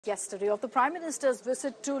Yesterday of the Prime Minister's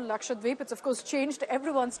visit to Lakshadweep. It's of course changed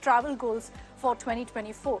everyone's travel goals for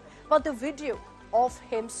 2024. But the video of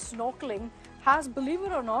him snorkeling has, believe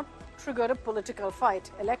it or not, triggered a political fight.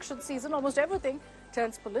 Election season, almost everything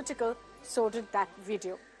turns political. So did that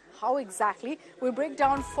video. How exactly? We'll break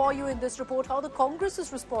down for you in this report how the Congress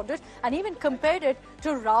has responded and even compared it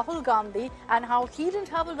to Rahul Gandhi and how he didn't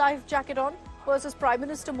have a life jacket on versus Prime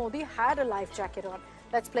Minister Modi had a life jacket on.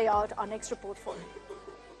 Let's play out our next report for you.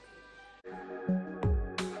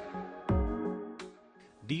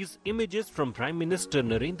 These images from Prime Minister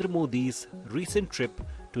Narendra Modi's recent trip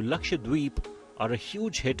to Lakshadweep are a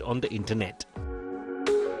huge hit on the internet.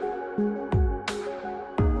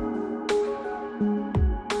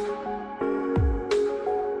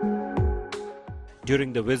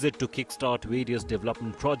 During the visit to kickstart various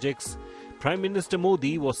development projects, Prime Minister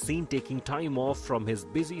Modi was seen taking time off from his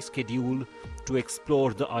busy schedule to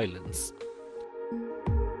explore the islands.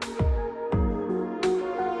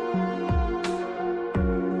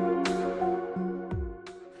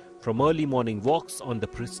 From early morning walks on the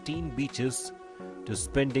pristine beaches to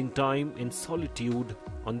spending time in solitude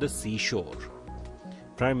on the seashore,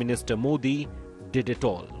 Prime Minister Modi did it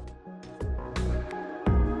all.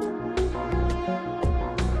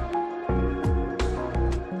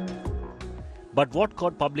 But what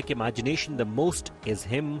caught public imagination the most is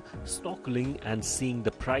him snorkeling and seeing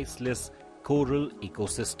the priceless coral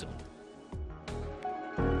ecosystem.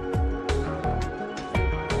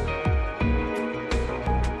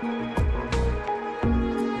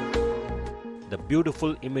 The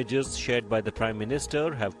beautiful images shared by the Prime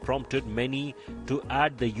Minister have prompted many to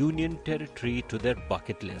add the Union Territory to their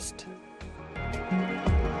bucket list.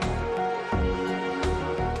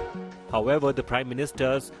 However, the Prime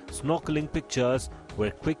Minister's snorkeling pictures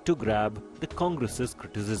were quick to grab the Congress's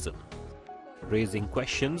criticism. Raising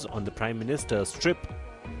questions on the Prime Minister's trip,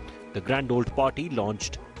 the Grand Old Party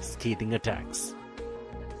launched scathing attacks.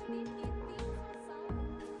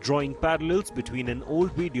 Drawing parallels between an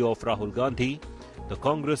old video of Rahul Gandhi, the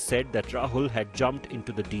Congress said that Rahul had jumped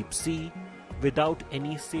into the deep sea without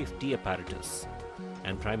any safety apparatus,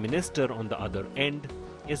 and Prime Minister on the other end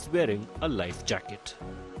is wearing a life jacket.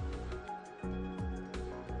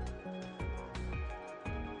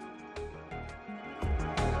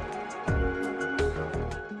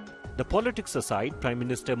 The politics aside, Prime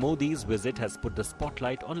Minister Modi's visit has put the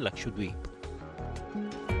spotlight on Lakshadweep,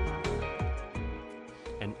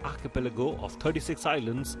 an archipelago of 36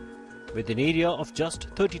 islands with an area of just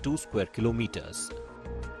 32 square kilometers.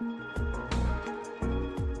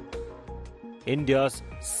 India's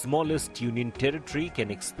smallest union territory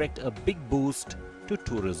can expect a big boost to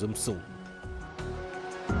tourism soon.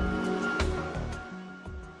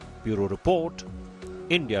 Bureau Report,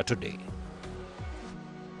 India Today.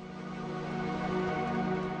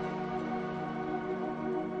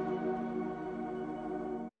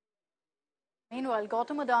 Meanwhile,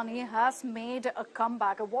 Gautam Adani has made a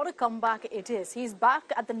comeback. What a comeback it is. He's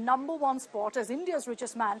back at the #1 spot as India's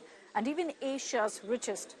richest man and even Asia's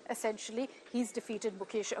richest. Essentially, he's defeated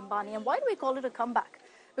Mukesh Ambani. And why do we call it a comeback?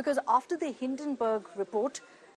 Because after the Hindenburg report,